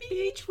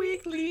Beach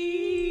Weekly.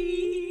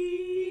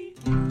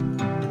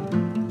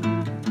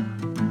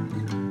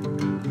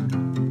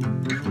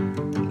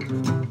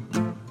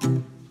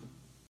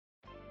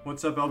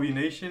 What's up, LB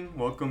Nation?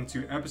 Welcome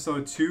to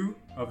episode 2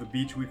 of the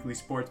Beach Weekly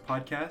Sports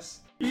Podcast.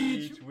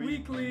 Beach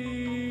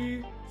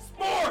Weekly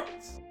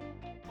Sports.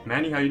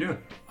 Manny, how you doing?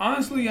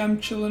 Honestly,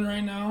 I'm chilling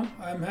right now.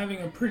 I'm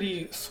having a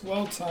pretty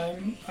swell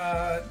time.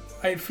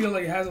 I feel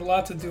like it has a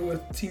lot to do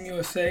with Team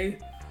USA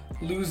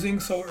losing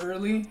so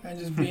early and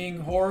just being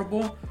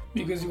horrible,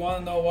 because you want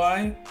to know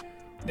why?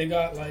 They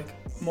got like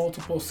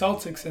multiple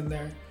Celtics in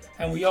there.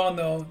 And we all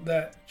know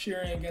that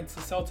cheering against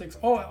the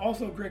Celtics,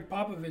 also Greg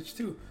Popovich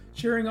too.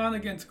 Cheering on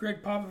against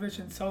Greg Popovich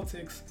and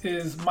Celtics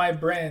is my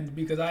brand,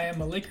 because I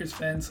am a Lakers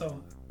fan,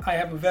 so I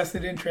have a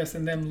vested interest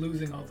in them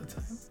losing all the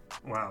time.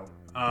 Wow.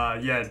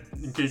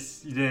 In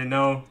case you didn't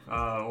know,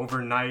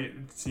 overnight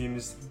it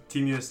seems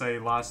Team USA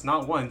lost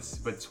not once,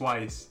 but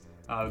twice.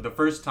 The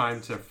first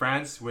time to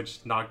France,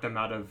 which knocked them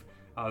out of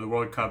the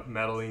World Cup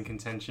medaling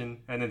contention,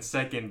 and then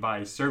second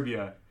by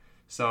Serbia.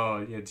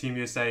 So, Team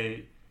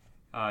USA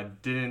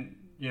didn't,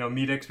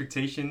 meet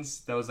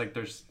expectations. That was like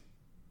their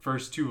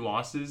first 2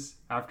 losses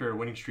after a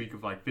winning streak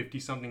of like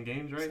 50-something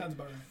games, right? Sounds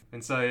about right.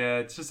 And so,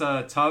 it's just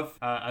tough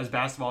as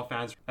basketball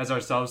fans, as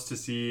ourselves, to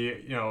see,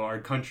 our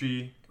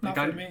country. Not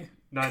for me.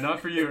 No, not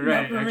for you,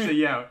 right? For Actually,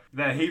 me. yeah,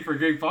 that hate for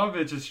Greg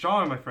Popovich is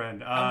strong, my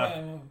friend.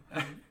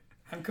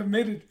 I'm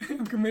committed.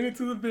 I'm committed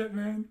to the bit,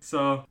 man.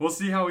 So we'll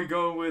see how we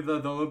go with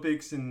the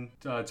Olympics in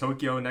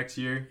Tokyo next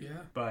year. Yeah.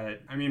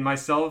 But I mean, my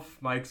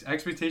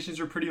expectations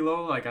were pretty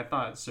low. Like, I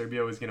thought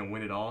Serbia was gonna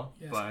win it all.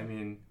 Yes. But I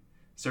mean,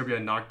 Serbia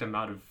knocked them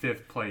out of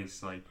 5th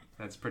place. Like,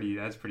 that's pretty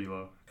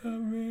low. Oh,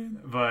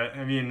 man. But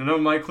I mean, none of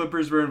my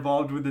Clippers were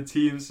involved with the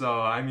team, so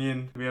I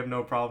mean, we have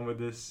no problem with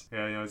this.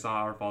 Yeah, it's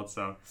not our fault.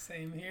 So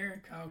same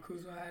here. Kyle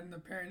Kuzma had an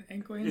apparent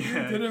ankle injury.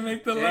 Yeah, Didn't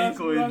make the last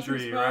ankle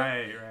injury.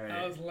 Right.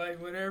 I was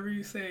like, whatever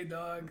you say,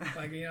 dog.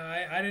 Like,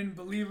 I didn't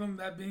believe him.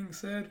 That being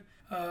said,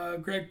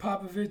 Greg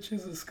Popovich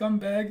is a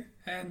scumbag,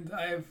 and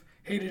I've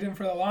hated him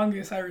for the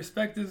longest. I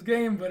respect his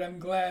game, but I'm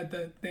glad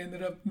that they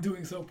ended up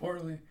doing so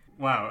poorly.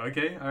 Wow,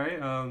 okay, all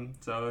right.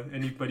 So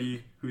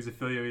anybody who's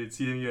affiliated with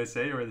Team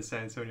USA or the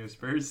San Antonio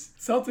Spurs?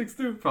 Celtics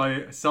too.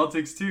 Probably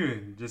Celtics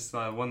too. Just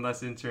one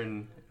less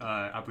intern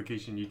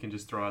application you can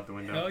just throw out the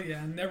window. Hell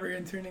yeah, I'm never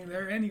interning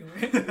there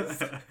anyway.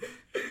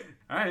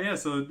 All right, yeah,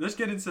 so let's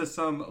get into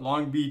some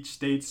Long Beach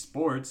State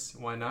sports.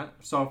 Why not?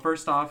 So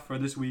first off, for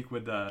this week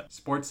with the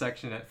sports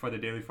section for the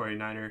Daily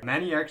 49er,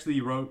 Manny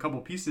actually wrote a couple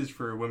pieces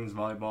for women's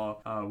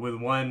volleyball, with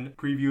one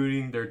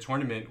previewing their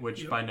tournament,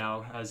 which by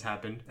now has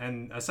happened,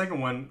 and a second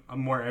one, a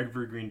more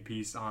evergreen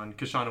piece on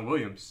Kashana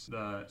Williams,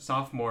 the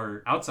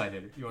sophomore outside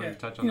hitter. You want to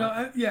touch on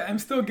that? I'm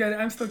still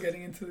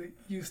getting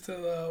used to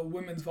the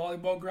women's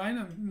volleyball grind.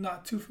 I'm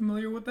not too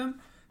familiar with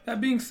them.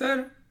 That being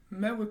said,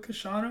 met with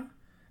Kashana.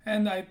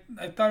 And I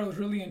thought it was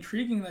really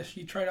intriguing that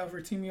she tried out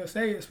for Team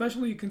USA,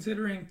 especially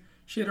considering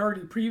she had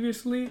already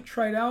previously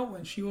tried out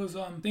when she was,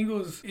 I think it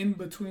was in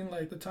between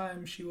like the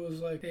time she was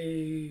like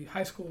a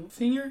high school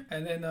senior,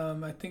 and then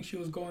I think she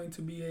was going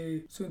to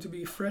be soon to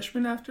be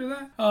freshman after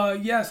that.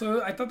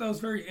 So I thought that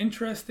was very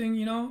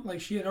interesting,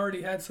 like she had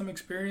already had some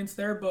experience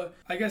there, but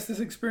I guess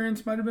this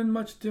experience might have been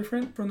much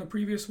different from the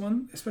previous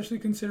one, especially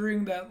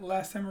considering that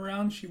last time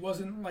around she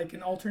wasn't like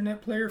an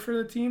alternate player for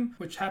the team,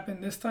 which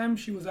happened this time.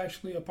 She was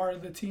actually a part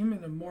of the team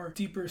in a more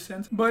deeper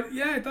sense. But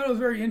yeah, I thought it was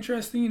very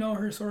interesting,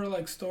 her sort of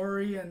like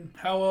story and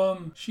how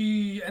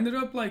she ended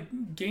up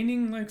like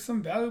gaining like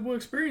some valuable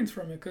experience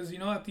from it, because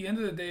at the end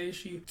of the day,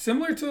 she,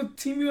 similar to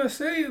Team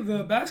USA,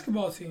 the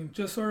basketball team,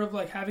 just sort of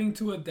like having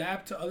to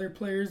adapt to other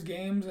players'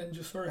 games and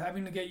just sort of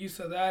having to get used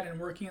to that and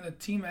working in a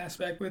team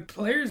aspect with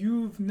players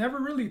you've never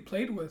really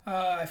played with.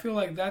 I feel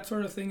like that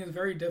sort of thing is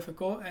very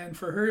difficult, and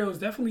for her it was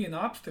definitely an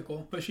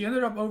obstacle, but she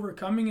ended up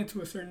overcoming it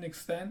to a certain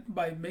extent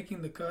by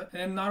making the cut.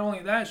 And not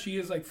only that, she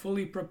is like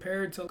fully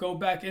prepared to go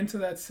back into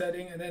that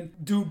setting and then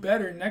do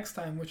better next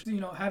time, which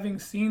having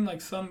seen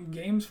like some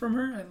games from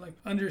her and like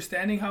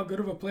understanding how good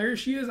of a player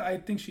she is, I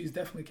think she's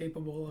definitely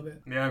capable of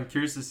it. Yeah, I'm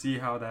curious to see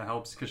how that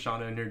helps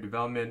Kashana in her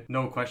development.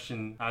 No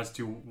question as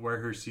to where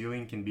her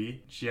ceiling can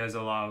be. She has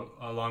a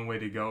long way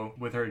to go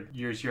with her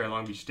years here at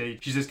Long Beach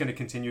State. She's just going to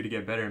continue to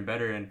get better and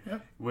better, and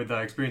with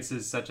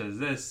experiences such as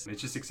this,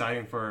 it's just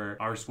exciting for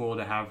our school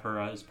to have her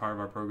as part of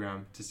our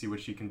program to see what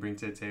she can bring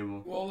to the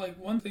table. Well, like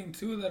one thing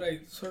too that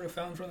I sort of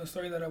found from the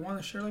story that I want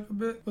to share like a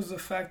bit was the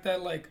fact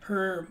that like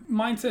her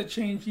mindset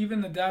changed,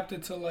 even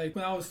adapted to like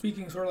when I was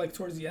speaking sort of like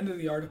towards the end of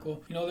the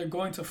article. They're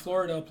going to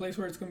Florida, a place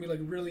where it's going to be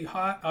like really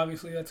hot.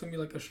 Obviously that's going to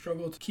be like a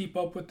struggle to keep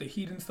up with the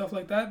heat and stuff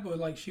like that, but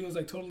like she was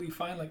like totally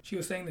fine. Like she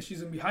was saying that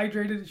she's going to be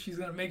hydrated, she's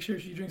going to make sure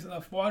she drinks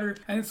enough water,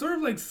 and it's sort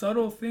of like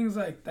subtle things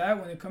like that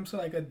when it comes to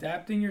like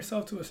adapting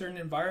yourself to a certain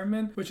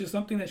environment, which is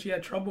something that she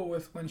had trouble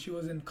with when she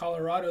was in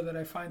Colorado, that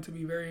I find to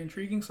be very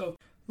intriguing. So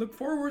look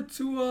forward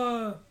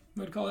to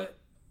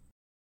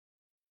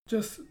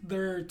just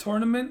their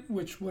tournament,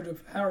 which would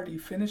have already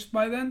finished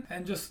by then,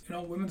 and just,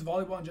 women's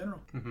volleyball in general.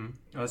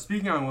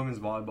 Speaking on women's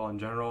volleyball in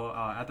general,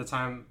 at the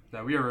time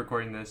that we are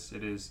recording this,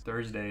 it is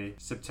Thursday,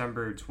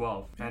 September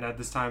 12th. And at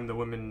this time, the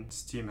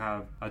women's team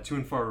have a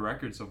 2-4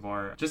 record so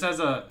far. Just as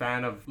a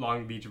fan of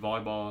Long Beach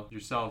volleyball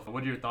yourself,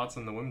 what are your thoughts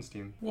on the women's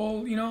team?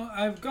 Well,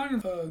 I've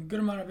gotten a good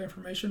amount of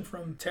information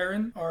from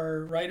Taryn,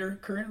 our writer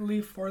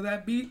currently for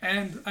that beat.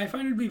 And I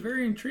find it to be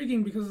very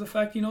intriguing because of the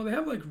fact, they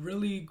have like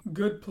really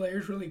good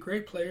players, really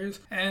great players.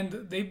 And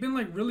they've been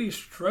like really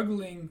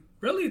struggling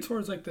really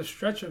towards like the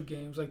stretch of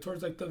games, like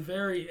towards like the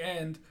very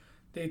end.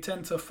 They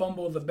tend to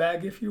fumble the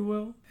bag, if you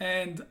will.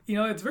 And,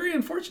 it's very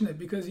unfortunate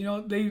because,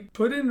 they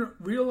put in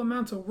real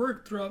amounts of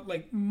work throughout,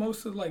 like,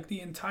 most of, like,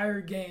 the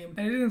entire game.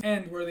 And it didn't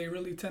end where they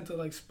really tend to,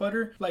 like,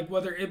 sputter. Like,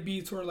 whether it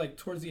be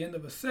towards the end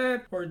of a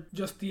set or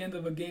just the end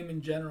of a game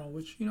in general,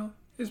 which,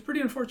 is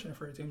pretty unfortunate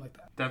for a team like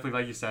that.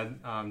 Definitely, like you said,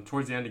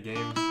 towards the end of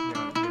games,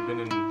 they've been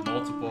in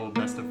multiple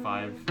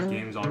best-of-5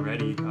 games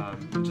already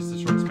in just a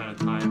short span of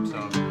time.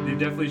 So they've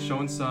definitely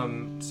shown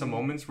some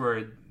moments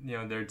where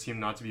their team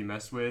not to be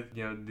messed with.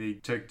 They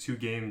took 2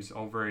 games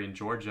over in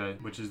Georgia,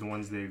 which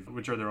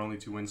are their only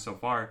 2 wins so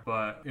far.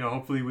 But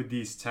hopefully with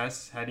these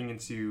tests heading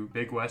into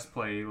Big West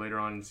play later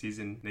on in the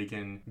season, they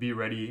can be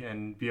ready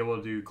and be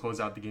able to close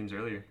out the games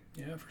earlier.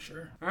 Yeah, for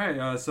sure. All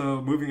right,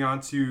 so moving on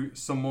to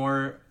some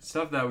more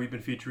stuff that we've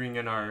been featuring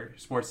in our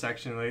sports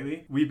section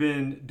lately. We've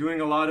been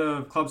doing a lot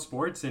of club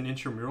sports and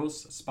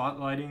intramurals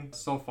spotlighting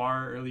so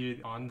far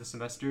early on the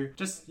semester,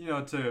 just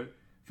to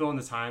fill in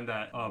the time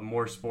that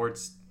more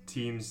sports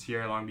teams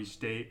here at Long Beach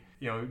State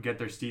get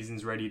their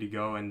seasons ready to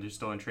go and they're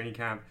still in training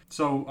camp.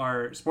 So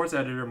our sports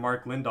editor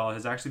Mark Lindahl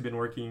has actually been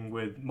working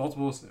with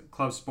multiple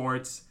club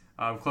sports.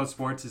 Club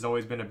sports has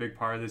always been a big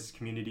part of this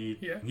community.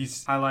 Yeah.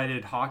 He's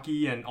highlighted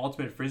hockey and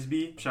ultimate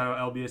frisbee. Shout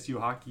out LBSU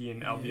hockey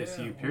and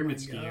LBSU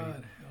pyramid scheme.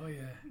 God. Oh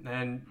yeah.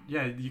 And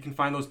you can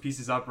find those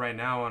pieces up right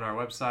now on our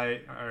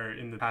website or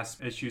in the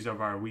past issues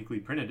of our weekly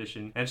print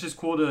edition. And it's just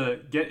cool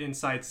to get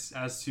insights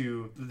as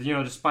to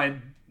despite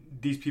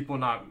these people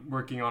not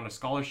working on a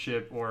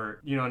scholarship or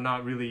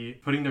not really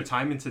putting their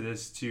time into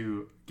this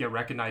to get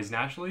recognized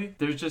nationally,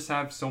 they just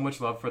have so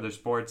much love for their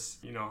sports,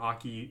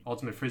 hockey,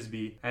 ultimate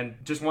frisbee, and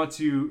just want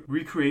to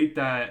recreate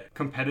that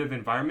competitive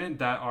environment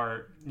that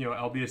our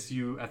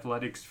LBSU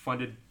athletics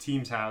funded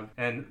teams have,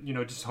 and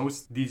just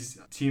host these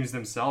teams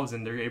themselves,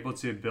 and they're able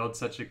to build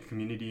such a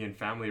community and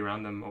family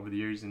around them over the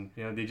years. And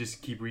they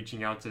just keep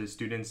reaching out to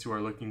students who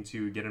are looking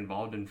to get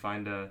involved and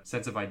find a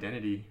sense of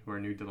identity who are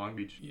new to Long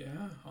Beach. Yeah,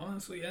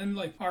 honestly. And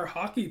like our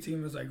hockey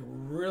team is like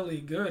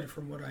really good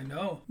from what I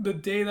know. The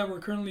day that we're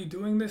currently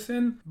doing this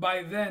in,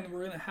 by then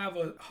we're gonna have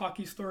a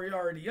hockey story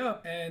already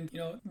up, and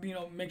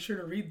make sure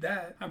to read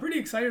that. I'm pretty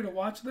excited to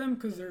watch them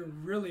because they're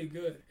really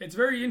good. It's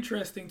very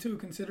interesting too,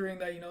 considering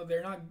that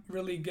they're not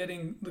really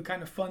getting the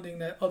kind of funding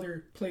that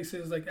other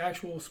places like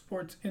actual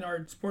sports in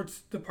our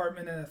sports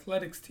department and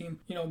athletics team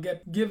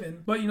get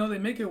given, but they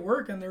make it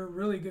work and they're a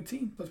really good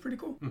team. So it's pretty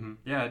cool. Mm-hmm.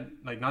 Yeah,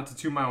 like not to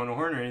toot my own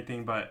horn or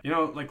anything, but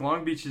like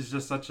Long Beach is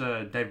just such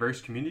a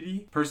diverse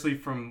community. Personally,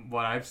 from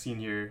what I've seen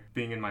here,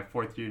 being in my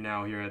 4th year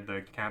now here at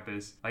the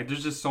campus, like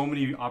there's just so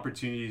many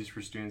opportunities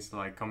for students to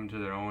like come to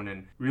their own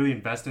and really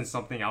invest in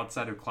something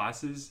outside of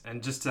classes,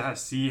 and just to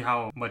see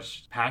how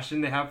much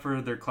passion they have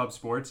for their club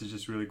sports is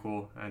just really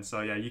cool. And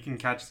so yeah, you can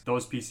catch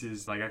those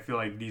pieces. Like I feel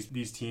like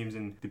these teams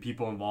and the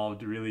people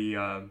involved really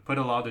put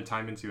a lot of their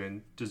time into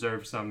and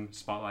deserve some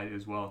spotlight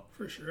as well.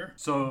 For sure.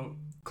 So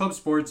club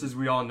sports, as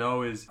we all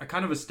know, is a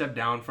kind of a step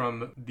down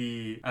from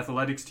the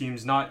athletics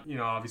teams, not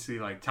obviously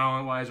like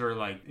talent wise or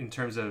like in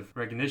terms of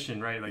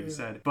recognition, right, like you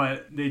said,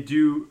 but they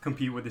do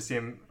compete with the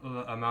same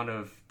amount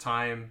of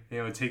time.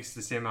 It takes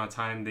the same amount of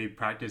time. They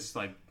practice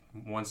like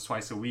once,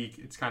 twice a week.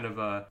 It's kind of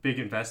a big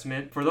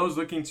investment. For those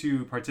looking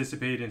to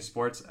participate in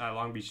sports at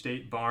Long Beach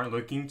State but aren't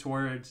looking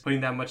towards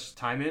putting that much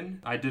time in,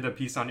 I did a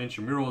piece on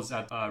intramurals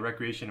at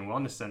Recreation and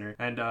Wellness Center,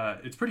 and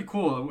it's pretty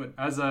cool.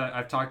 As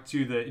I've talked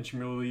to the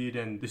intramural lead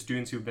and the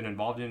students who've been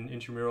involved in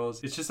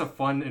intramurals, it's just a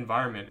fun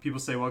environment. People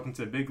say welcome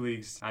to the big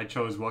leagues. I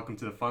chose welcome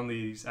to the fun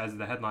leagues as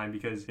the headline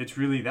because it's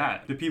really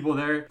that. The people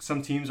there,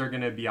 some teams are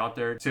going to be out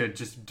there to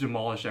just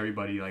demolish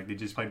everybody. Like they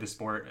just played the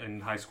sport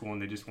in high school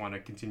and they just want to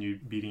continue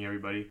beating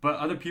everybody. But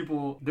other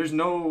people, there's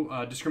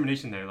no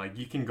discrimination there. Like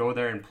you can go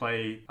there and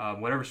play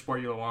whatever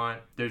sport you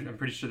want. I'm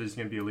pretty sure there's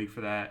going to be a league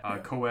for that.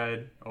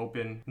 Co-ed,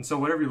 open. And so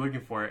whatever you're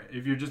looking for,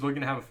 if you're just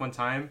looking to have a fun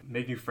time,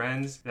 make new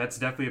friends, that's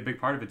definitely a big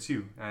part of it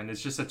too. And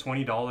it's just a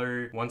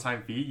 $20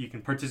 one-time fee. You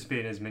can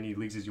participate in as many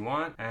leagues as you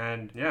want.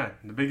 And yeah,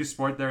 the biggest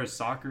sport there is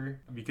soccer,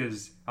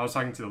 because I was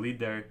talking to the lead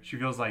there. She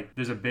feels like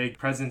there's a big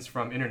presence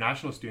from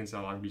international students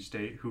at Long Beach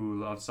State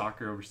who love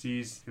soccer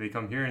overseas. They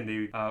come here and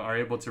they are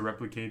able to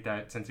replicate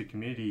that sense of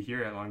community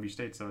here at Long Long Beach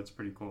State, so it's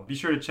pretty cool. Be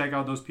sure to check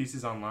out those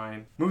pieces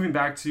online. Moving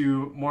back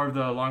to more of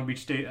the Long Beach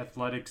State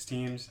athletics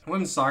teams,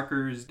 women's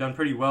soccer has done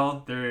pretty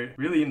well. They're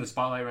really in the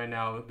spotlight right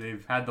now.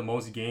 They've had the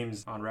most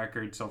games on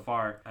record so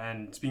far,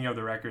 and speaking of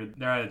the record,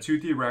 they're at a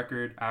 2-3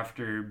 record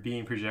after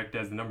being projected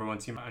as the number 1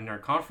 team in our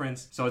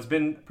conference, so it's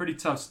been a pretty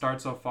tough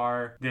start so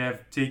far. They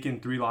have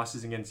taken 3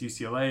 losses against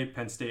UCLA,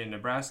 Penn State, and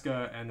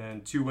Nebraska, and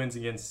then 2 wins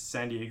against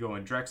San Diego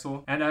and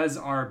Drexel. And as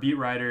our beat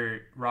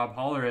writer Rob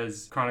Holler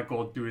has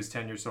chronicled through his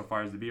tenure so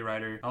far as the beat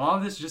writer, a lot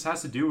of this just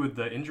has to do with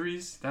the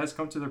injuries that has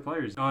come to their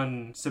players.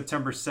 On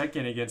September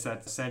 2nd against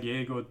that San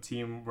Diego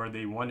team where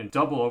they won in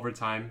double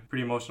overtime,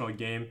 pretty emotional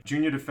game,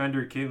 junior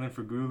defender Caitlin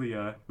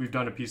Fraguglia, we've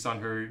done a piece on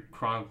her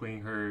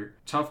chronicling her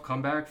tough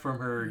comeback from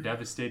her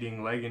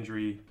devastating leg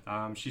injury.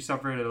 She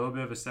suffered a little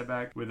bit of a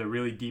setback with a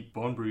really deep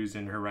bone bruise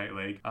in her right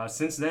leg.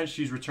 Since then,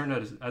 she's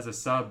returned as a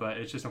sub, but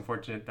it's just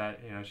unfortunate that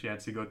she had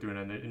to go through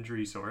an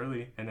injury so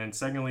early. And then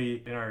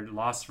secondly, in our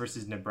loss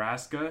versus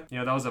Nebraska,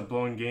 that was a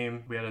blown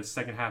game. We had a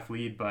second half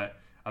lead, but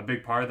a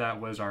big part of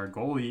that was our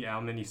goalie,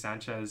 Almini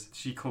Sanchez.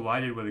 She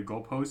collided with a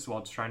goalpost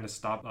while trying to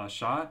stop a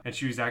shot, and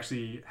she was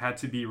actually had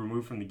to be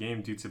removed from the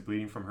game due to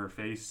bleeding from her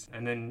face.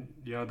 And then,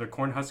 the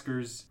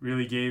Cornhuskers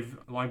really gave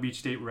Long Beach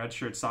State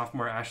redshirt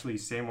sophomore Ashley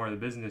Seymour the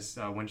business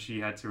when she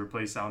had to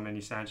replace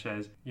Almini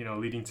Sanchez,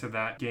 leading to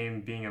that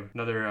game being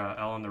another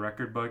L on the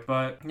record book.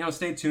 But,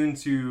 stay tuned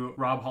to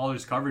Rob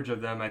Holler's coverage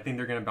of them. I think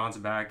they're going to bounce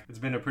back. It's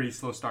been a pretty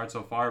slow start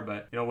so far,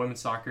 but,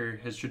 women's soccer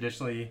has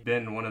traditionally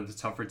been one of the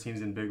tougher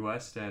teams in Big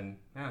West, and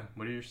yeah,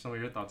 what are some of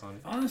your thoughts on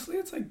it? Honestly,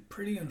 it's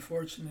pretty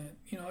unfortunate.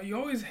 You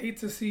always hate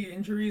to see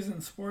injuries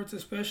in sports,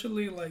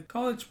 especially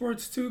college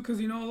sports too,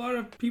 because a lot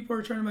of people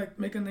are trying to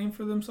make a name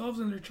for themselves,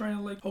 and they're trying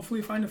to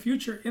hopefully find a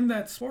future in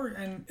that sport.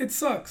 And it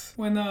sucks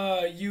when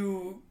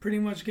you pretty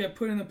much get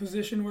put in a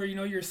position where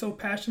you're so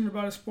passionate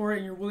about a sport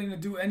and you're willing to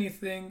do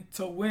anything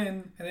to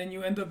win, and then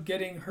you end up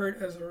getting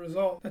hurt as a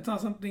result. That's not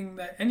something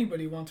that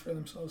anybody wants for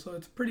themselves. So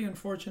it's pretty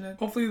unfortunate.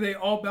 Hopefully they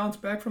all bounce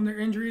back from their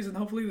injuries, and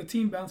hopefully the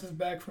team bounces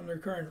back from their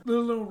current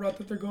little rut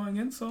that they're going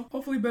in, so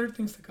hopefully better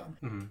things to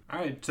come. All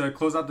right, to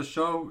close out the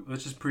show,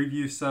 let's just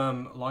preview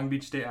some Long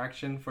Beach State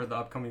action for the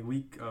upcoming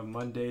week of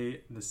Monday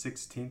the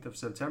 16th of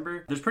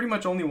September. There's pretty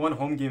much only one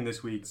home game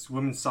this week. It's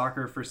women's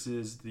soccer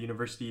versus the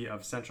University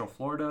of Central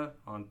Florida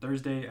on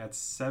Thursday at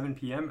 7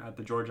 p.m. at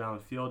the George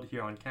Allen Field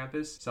here on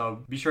campus,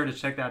 so be sure to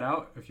check that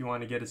out if you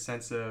want to get a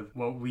sense of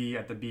what we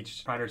at the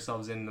beach pride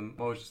ourselves in the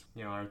most.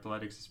 Our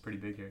athletics is pretty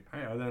big here. All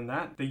right, other than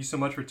that, thank you so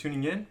much for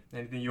tuning in.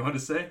 Anything you want to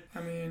say?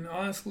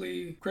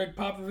 Honestly, Greg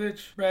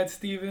Popovich, Brad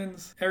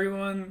Stevens,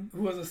 everyone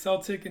who was a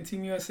Celtic in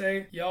Team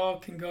USA, y'all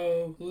can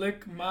go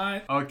lick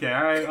my... Okay,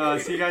 all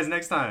right. See you guys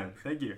next time. Thank you.